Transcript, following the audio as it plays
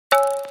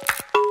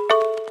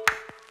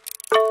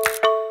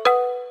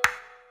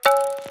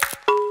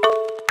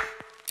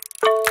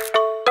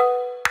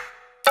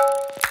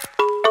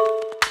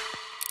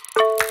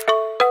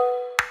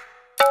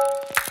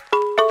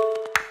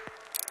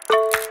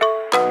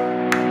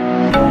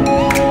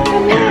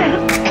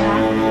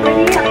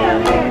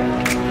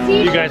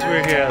guys,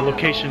 we're here at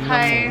location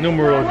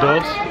numero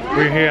dos.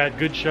 We're here at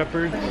Good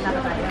Shepherd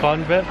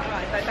Convent.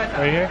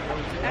 Right here.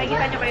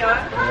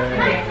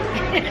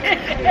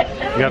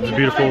 We have this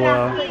beautiful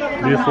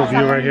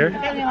view right here.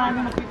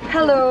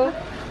 Hello.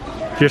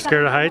 If you're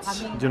scared of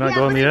heights, do not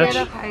go on the edge.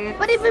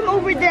 But if I'm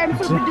over there, I'm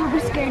super duper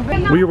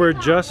scared. We were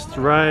just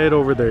right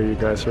over there, you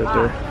guys, right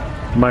there.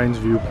 Mines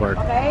View Park.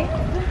 Okay.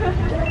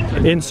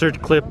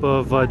 Insert clip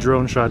of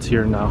drone shots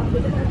here now.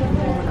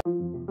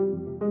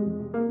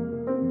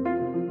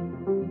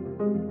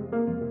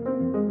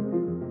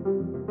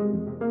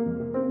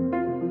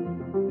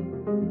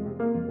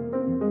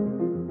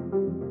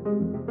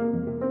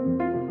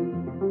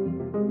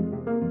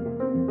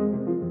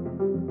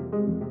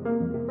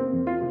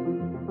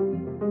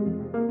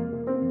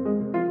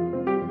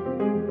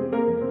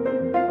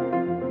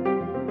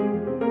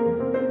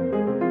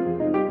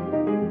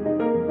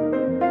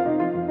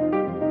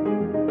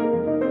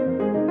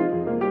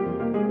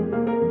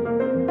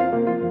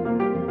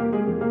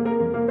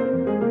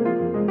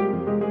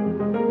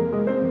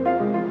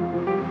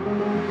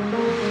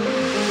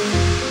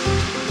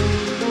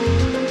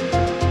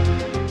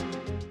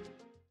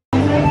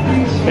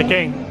 Hey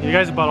King, you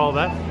guys bought all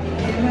that?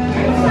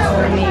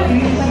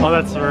 Oh,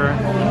 that's for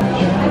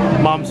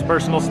mom's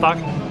personal stock?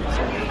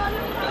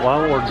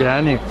 Wow,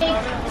 organic.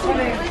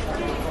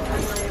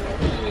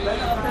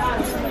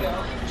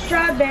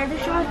 Strawberry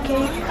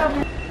shortcake.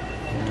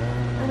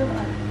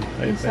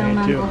 Hey,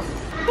 thank you.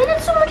 Hey,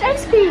 that's so much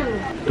ice cream.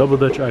 Double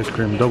Dutch ice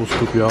cream, double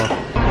scoop, y'all.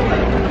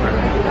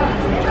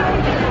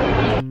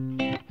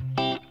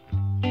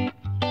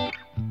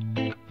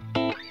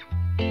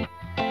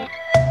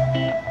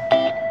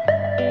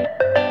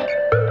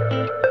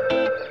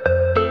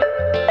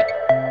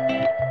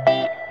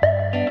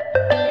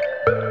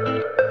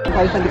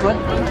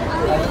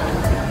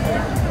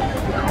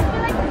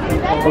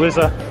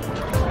 Alyssa.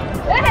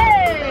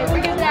 Hey,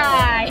 look at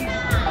that.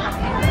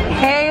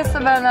 Hey,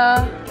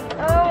 Savannah.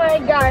 Oh my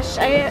gosh,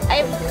 we're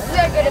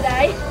gonna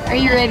die. Are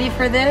you ready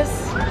for this?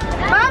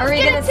 Mom's Are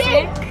we gonna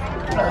sink?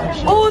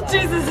 Oh,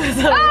 Jesus.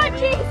 Oh,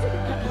 Jesus.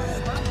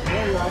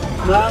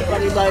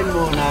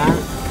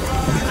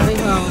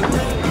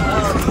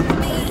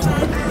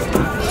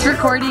 It's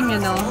recording, you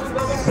know.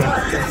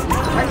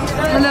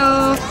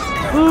 Hello.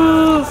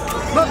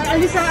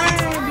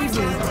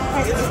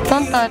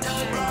 Don't touch.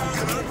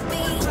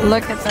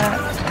 Look at that.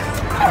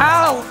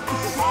 Ow!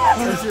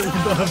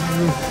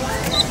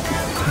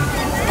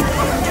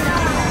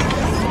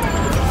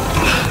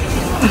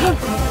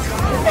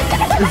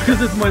 It's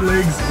because it's my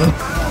legs.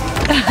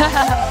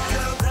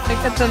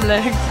 Look at the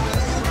legs.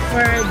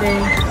 Where are they?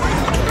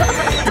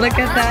 Look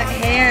at that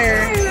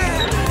hair.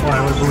 Why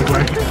was it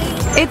like?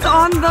 It's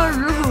on the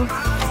roof.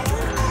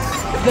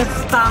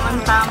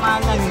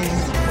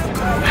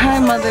 Hi,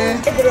 mother.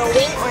 Is it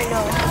rolling or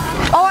no?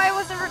 Oh, I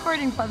wasn't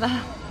recording for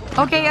that.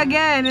 Okay,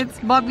 again, it's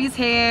Bobby's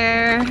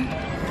hair.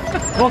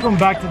 Welcome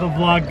back to the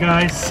vlog,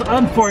 guys.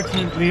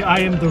 Unfortunately, I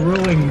am the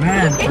rowing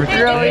man for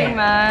today. Rowing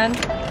man.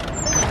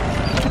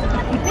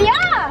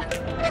 Yeah!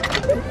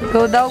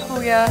 Go daw,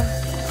 kuya.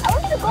 I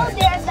want to go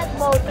there on that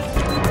boat.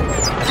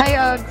 Hi,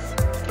 Uggs.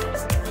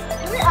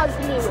 You're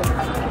ugly.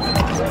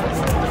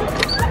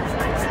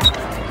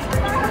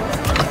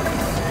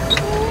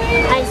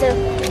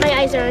 My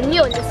eyes are on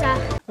you, Lisa.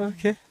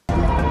 Okay.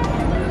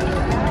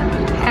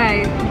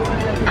 Hi.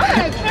 I'm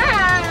gonna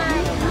try.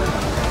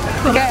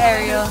 Look at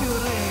Ariel.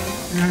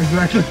 Yeah,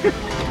 exactly.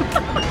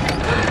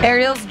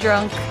 Ariel's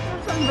drunk.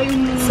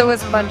 So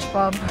is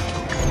SpongeBob.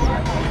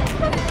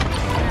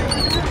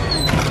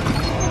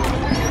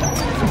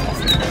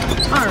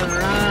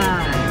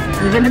 Alright.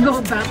 We're gonna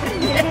go back.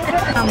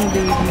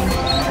 Baby.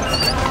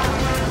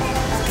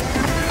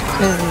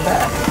 Isn't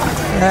that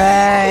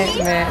right,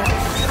 man?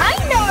 I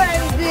know what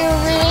I'm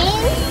doing.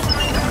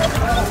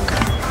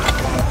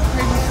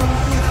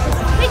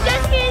 Wait,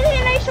 guys,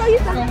 can I show you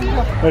something?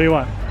 What do you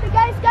want? Hey,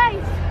 guys.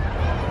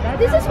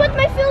 This is what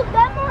my field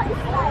demo is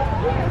like.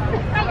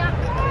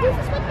 This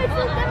is what my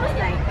field demo is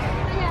like.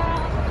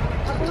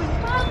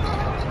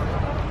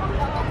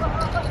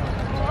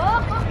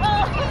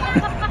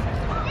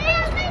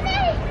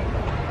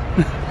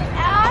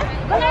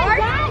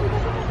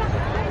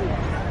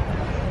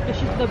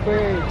 She's the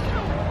bird.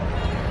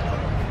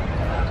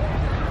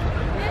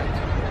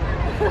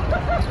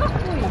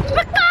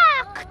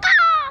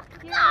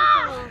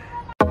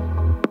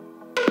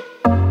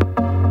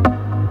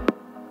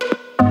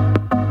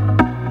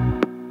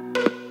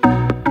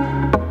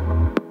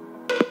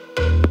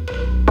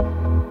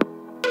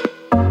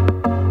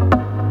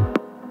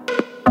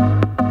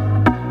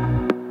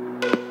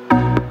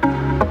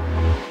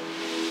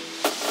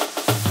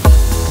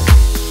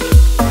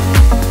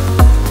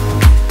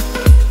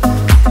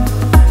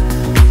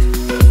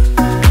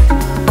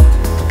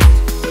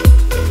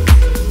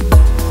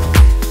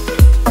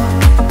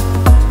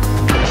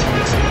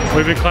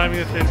 We've been climbing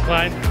this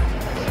incline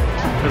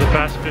for the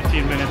past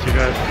 15 minutes, you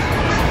guys.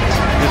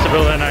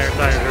 Isabella and I are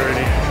tired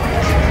already.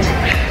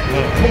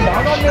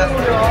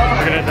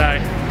 We're gonna die.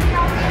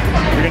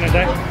 We're gonna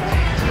die.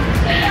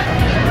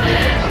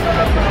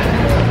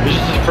 It's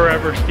just a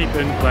forever steep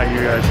incline,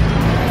 you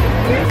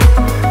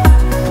guys.